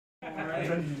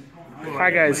Hi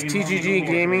guys, TGG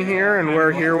Gaming here, and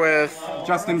we're here with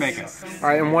Justin Bakos. All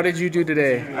right, and what did you do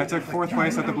today? I took 4th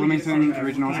place at the Bloomington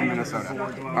Regionals in Minnesota.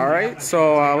 All right,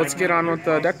 so let's get on with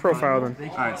the deck profile then.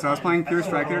 Alright, so I was playing pure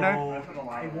striker today.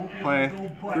 Play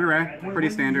 3 Ray,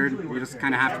 pretty standard. You just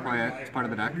kind of have to play it, it's part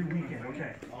of the deck.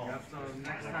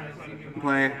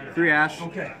 Play 3 Ash.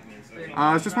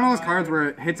 It's just one of those cards where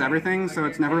it hits everything, so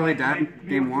it's never really dead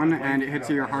game 1, and it hits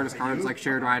your hardest cards like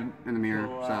Shared Ride and Ameer.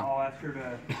 So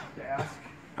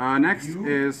next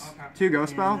is 2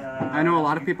 Ghost Spell. I know a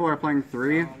lot of people are playing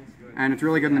 3, and it's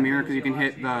really good in the mirror because you can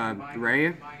hit the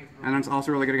Ray, and it's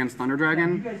also really good against Thunder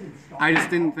Dragon. I just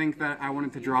didn't think that I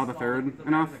wanted to draw the 3rd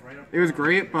enough. It was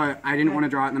great, but I didn't want to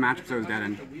draw it in the matchup, so it was dead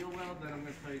end.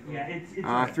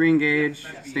 3 Engage,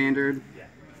 standard.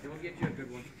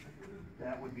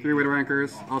 3 Widow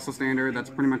Anchors, also standard. That's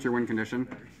pretty much your win condition.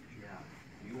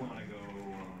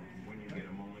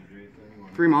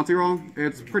 3 multi-roll.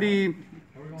 It's pretty...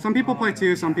 Some people play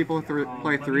 2, some people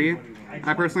play 3.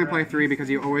 I personally play 3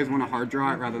 because you always want to hard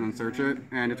draw it rather than search it,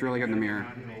 and it's really good in the mirror.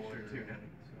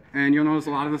 And you'll notice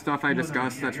a lot of the stuff I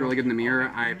discussed that's really good in the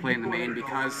mirror, I play in the main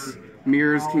because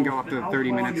mirrors can go up to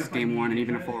 30 minutes game 1 and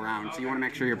even a full round, so you want to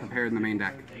make sure you're prepared in the main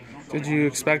deck. Did you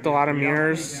expect a lot of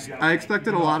mirrors? I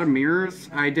expected a lot of mirrors.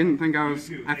 I didn't think I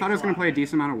thought I was going to play a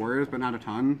decent amount of warriors, but not a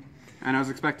ton. And I was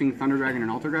expecting Thunder Dragon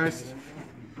and Altergeist.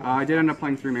 I did end up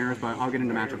playing 3 mirrors, but I'll get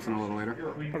into matchups in a little later.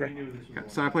 Okay.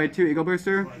 So I played 2 Eagle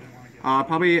Booster.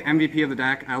 Probably MVP of the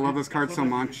deck. I love this card so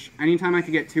much. Anytime I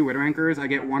could get 2 Widow Anchors, I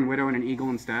get 1 Widow and an Eagle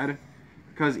instead.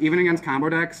 Because even against combo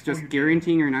decks, just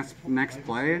guaranteeing your next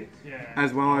play,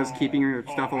 as well as keeping your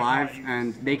stuff alive,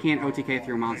 and they can't OTK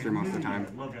through a monster most of the time.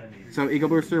 So Eagle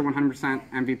Booster, 100%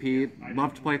 MVP.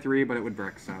 Love to play 3, but it would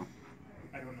brick, so.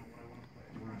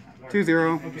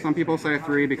 2-0. Some people say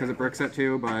 3 because it bricks at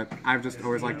 2, but I've just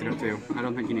always liked it at 2. I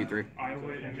don't think you need 3.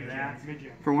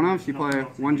 For 1-offs, you play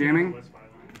 1 Jamming,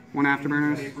 1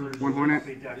 Afterburners, 1 Hornet,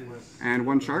 and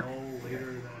 1 Shark.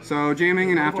 So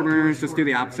jamming and afterburners just do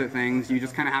the opposite things. You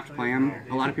just kind of have to play them.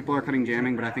 A lot of people are cutting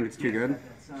jamming, but I think it's too good.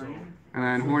 And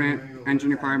then Hornet, Engine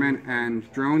Requirement, and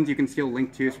Drones, you can steal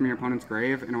Link 2s from your opponent's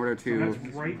grave in order to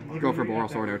go for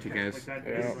Boral Sword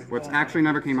OTKs. Which actually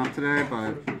never came up today,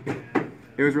 but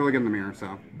it was really good in the mirror,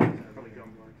 so.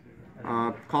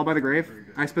 Call by the Grave.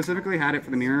 I specifically had it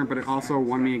for the mirror, but it also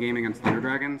won me a game against Thunder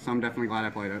Dragon, so I'm definitely glad I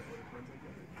played it.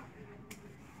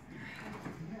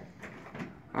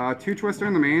 2 Twister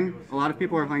in the main. A lot of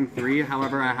people are playing 3,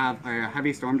 however I have a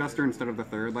heavy Storm Duster instead of the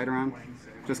 3rd later on.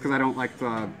 Just because I don't like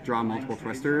to draw multiple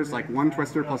Twisters. Like 1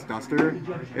 Twister plus Duster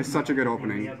is such a good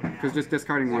opening, because just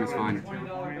discarding 1 is fine.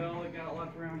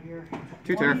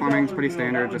 2 Terraforming is pretty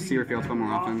standard, just see your field spell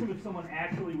more often.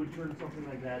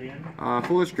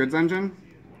 Foolish Goods Engine.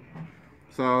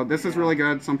 So this is really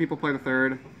good, some people play the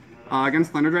 3rd.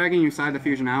 Against Thunder Dragon, you side the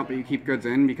fusion out, but you keep goods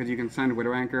in because you can send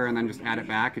Widow Anchor and then just add it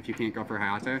back if you can't go for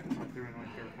Hayate.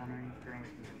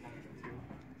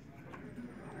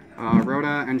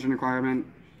 Rhoda, Engine Requirement.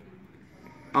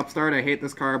 Upstart, I hate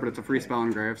this card, but it's a free spell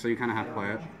engrave, so you kind of have to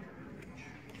play it.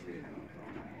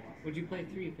 Would you play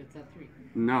 3 if it's at 3?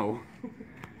 No.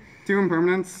 2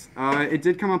 Impermanents. It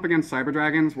did come up against Cyber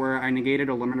Dragons, where I negated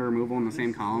a limiter removal in the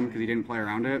same column because he didn't play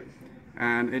around it.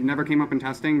 And it never came up in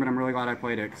testing, but I'm really glad I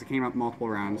played it because it came up multiple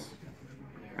rounds.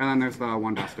 And then there's the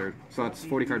 1 Duster, so it's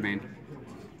 40 card main.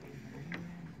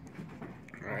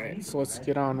 Alright, so let's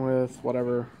get on with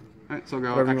whatever. Alright, so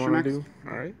go whatever you extra want next. to do.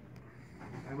 Alright.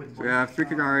 So we have 3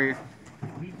 Kagari,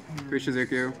 3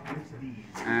 Shizuku,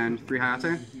 and 3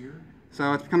 Hayate.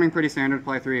 So it's becoming pretty standard to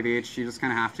play 3 of each, you just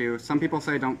kind of have to. Some people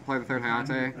say don't play the 3rd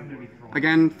Hayate.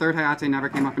 Again, 3rd Hayate never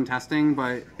came up in testing,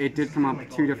 but it did come up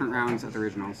 2 different rounds at the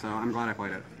regional, so I'm glad I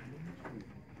played it.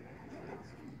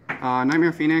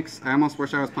 Nightmare Phoenix, I almost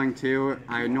wish I was playing 2.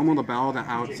 I normal the Bell to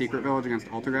out Secret Village against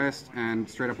Altergeist, and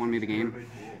straight up won me the game.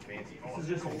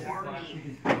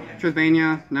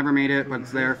 Trithbania, never made it, but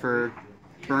it's there for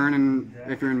burn and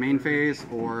if you're in main phase,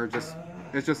 or just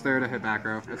it's just there to hit back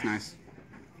row. It's nice.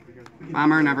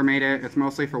 Bomber, never made it. It's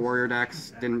mostly for warrior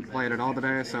decks. Didn't play it at all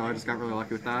today, so I just got really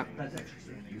lucky with that.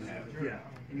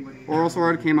 Oral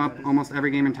Sword came up almost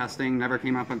every game in testing. Never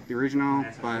came up at the regional,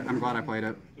 but I'm glad I played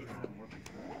it.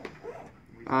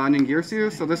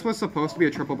 Ningirsu, so this was supposed to be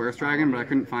a triple burst dragon, but I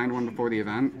couldn't find one before the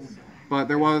event.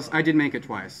 But I did make it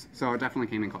twice, so it definitely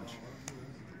came in clutch.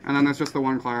 And then there's just the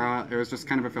 1 Clara. It was just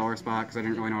kind of a filler spot because I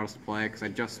didn't really know what else to play because I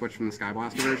just switched from the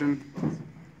Skyblaster version.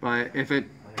 But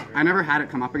I never had it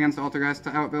come up against Altergeist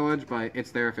to out Village, but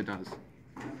it's there if it does.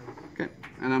 Okay,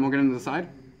 and then we'll get into the side.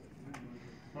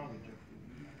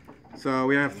 So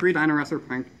we have 3 Dino Wrestler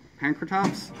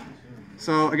Pancratops.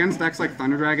 So against decks like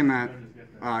Thunder Dragon that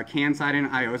can side in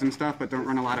IOs and stuff, but don't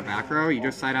run a lot of back row, you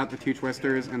just side out the 2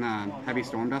 Twisters and the Heavy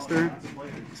Storm Duster.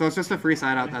 So it's just a free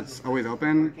side out that's always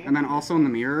open. And then also in the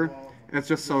mirror, it's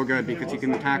just so good because you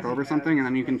can attack over something and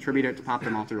then you can tribute it to pop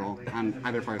the multi-roll on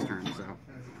either player's turn.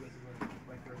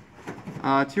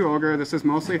 So 2 Ogre, this is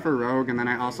mostly for Rogue, and then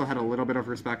I also had a little bit of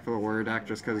respect for the Warrior deck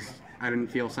just because I didn't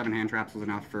feel 7 hand traps was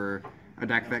enough for a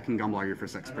deck that can gumball you for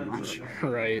 6 pretty much.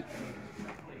 Right.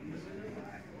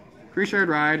 Free Shared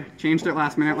Ride, changed it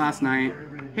last minute last night.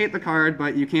 Hate the card,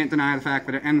 but you can't deny the fact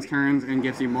that it ends turns and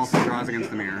gives you multiple draws against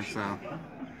the mirror, so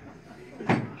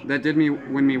that did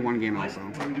win me 1 game also.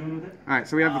 Alright,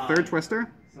 so we have the 3rd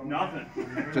Twister.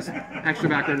 Just extra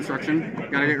back row destruction.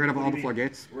 Gotta get rid of all the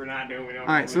floodgates.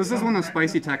 Alright, so this is when the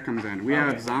spicy tech comes in. We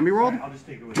have Zombie World,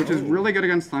 which is really good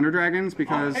against Thunder Dragons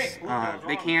because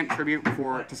they can't tribute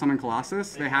to summon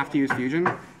Colossus. They have to use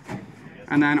Fusion.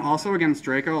 And then also against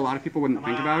Draco, a lot of people wouldn't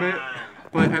think about it,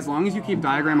 but as long as you keep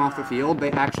Diagram off the field, they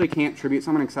actually can't tribute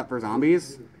summon except for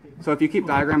zombies. So if you keep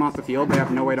Diagram off the field, they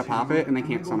have no way to pop it, and they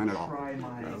can't summon at all.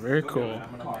 Very cool.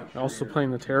 Also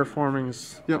playing the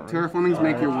Terraformings. Yep, Terraformings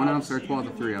make your 1-ofs or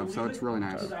 12 to 3-of, so it's really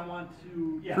nice.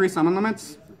 3 summon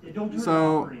limits.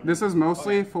 So this is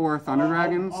mostly for Thunder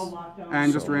Dragons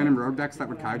and just random rogue decks that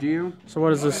would kaiju you. So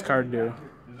what does this card do?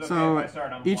 So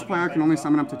each player can only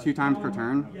summon up to 2 times per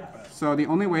turn. So the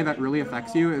only way that really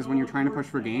affects you is when you're trying to push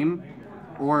for game,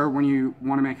 or when you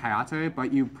want to make Hayate,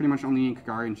 but you pretty much only need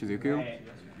Kagari and Shizuku.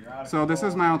 So this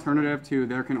is my alternative to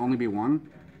There Can Only Be One.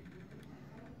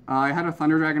 I had a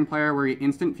Thunder Dragon player where he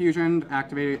instant fusioned,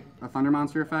 activated a Thunder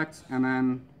Monster effect, and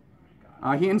then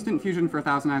he instant fusioned for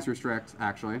 1000 Eyes Restrict,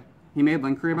 actually. He made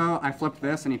Link Kuriboh, I flipped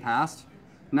this, and he passed.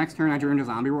 Next turn I drew into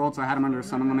Zombie World, so I had him under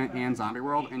Summon Limit and Zombie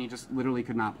World, and he just literally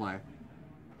could not play.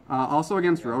 Also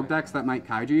against rogue decks that might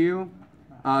kaiju you,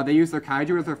 they use their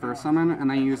kaiju as their first summon, and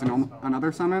then you use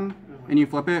another summon, and you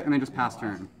flip it, and they just pass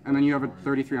turn. And then you have a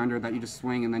 3300 that you just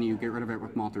swing, and then you get rid of it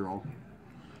with multi-roll.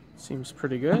 Seems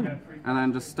pretty good. And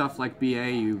then just stuff like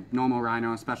BA, you normal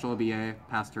Rhino, special BA,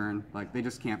 pass turn, like they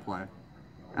just can't play.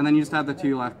 And then you just have the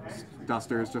 2 left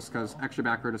Dusters just because extra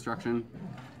back row destruction.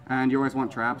 And you always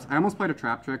want traps. I almost played a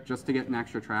trap trick just to get an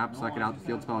extra trap so I could out the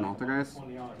field spell and Altergeist.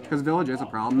 Because Village is a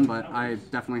problem, but I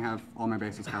definitely have all my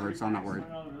bases covered, so I'm not worried.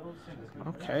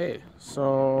 Okay,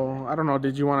 so I don't know,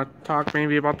 did you want to talk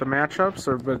maybe about the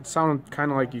matchups, but it sounded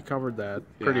kind of like you covered that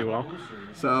pretty well.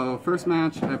 So first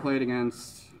match I played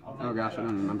against, oh gosh, I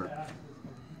don't remember.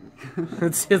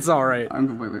 It's all right. I'm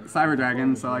completely Cyber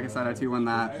Dragon. So like I said, I 2-won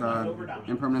that. The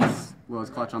Impermanence was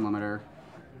clutch on limiter.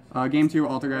 Game 2,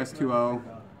 Altergeist 2-0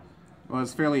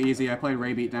 was fairly easy. I played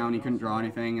Ray Beatdown. He couldn't draw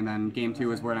anything, and then Game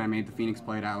 2 is where I made the Phoenix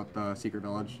Blade out the Secret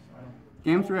Village.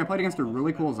 Game 3, I played against a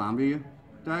really cool zombie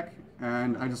deck,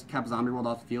 and I just kept Zombie World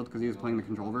off the field because he was playing the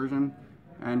control version,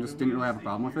 and just didn't really have a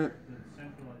problem with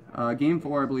it. Game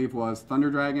 4, I believe, was Thunder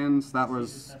Dragons. That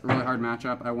was a really hard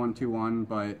matchup. I won 2-1,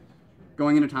 but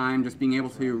going into time, just being able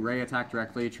to Ray attack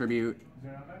directly, tribute.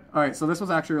 Alright, so this was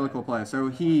actually a really cool play.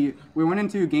 So we went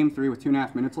into Game 3 with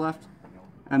 2.5 minutes left,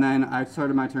 and then I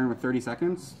started my turn with 30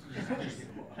 seconds.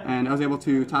 And I was able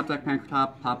to top deck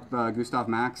Pankrotop, pop the Gustav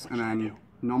Max, and then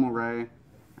normal Ray,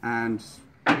 and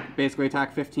basically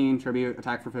attack 15, tribute,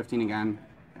 attack for 15 again,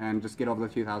 and just get over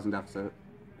the 2,000 deficit.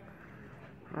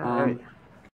 Alright.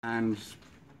 And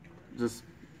just,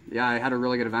 yeah, I had a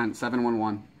really good event,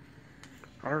 7-1-1.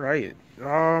 Alright.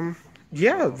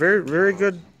 Yeah, very, very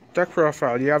good deck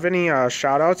profile. Do you have any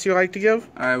shout-outs you like to give?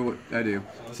 I do.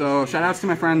 So, shout-outs to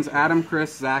my friends Adam,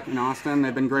 Chris, Zach, and Austin.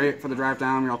 They've been great for the drive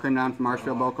down. We all came down from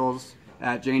Marshfield locals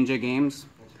at J&J Games.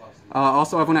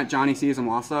 Also, everyone at Johnny C's in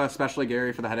Wausau, especially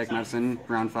Gary for the headache medicine,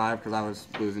 round 5, because I was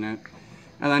losing it.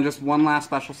 And then just one last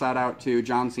special shout-out to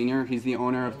John Sr. He's the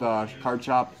owner of the card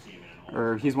shop,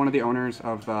 or he's one of the owners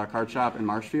of the card shop in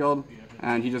Marshfield,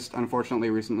 and he just unfortunately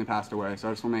recently passed away, so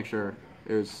I just want to make sure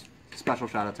it was a special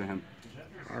shout-out to him.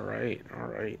 Alright,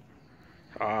 alright.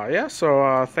 Yeah,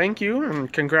 so thank you,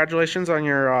 and congratulations on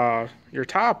your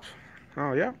top.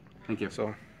 Oh, yeah. Thank you.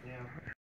 So.